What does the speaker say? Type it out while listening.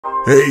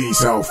Hey,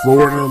 South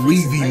Florida,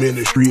 Levy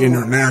Ministry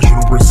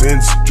International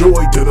presents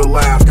Joy to the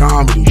Laugh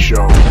Comedy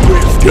Show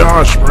with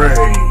Josh Ray.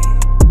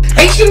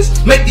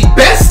 Haitians make the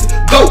best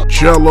goat.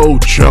 Cello.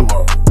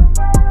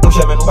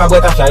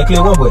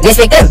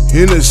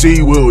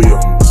 Hennessy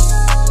Williams.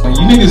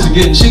 You niggas are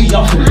getting cheated,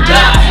 y'all finna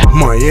die.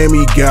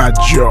 Miami Got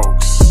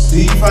Jokes.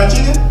 Did you fried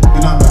chicken?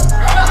 You're not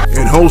bad.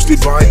 And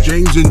hosted by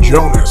James and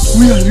Jonas.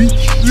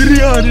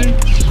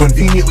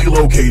 Conveniently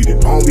located in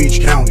Palm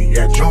Beach County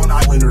at John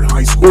Islander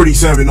High School,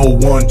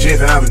 4701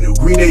 10th Avenue,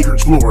 Green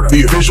Acres, Florida.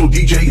 The official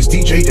DJ is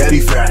DJ Daddy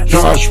Fat,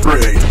 Josh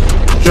Ray,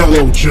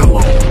 Cello,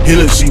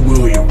 Hennessy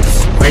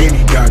Williams,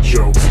 Miami Got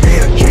Jokes,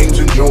 and James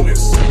and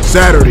Jonas.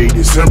 Saturday,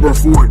 December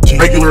 14th.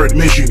 Regular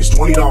admission is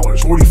 $20,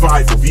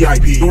 $45 for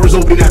VIP. Doors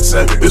open at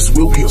 7. This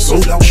will be a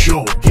sold-out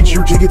show. Get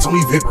your tickets on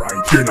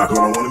Eventbrite. You're not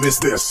gonna want to miss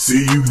this.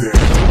 See you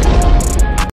there.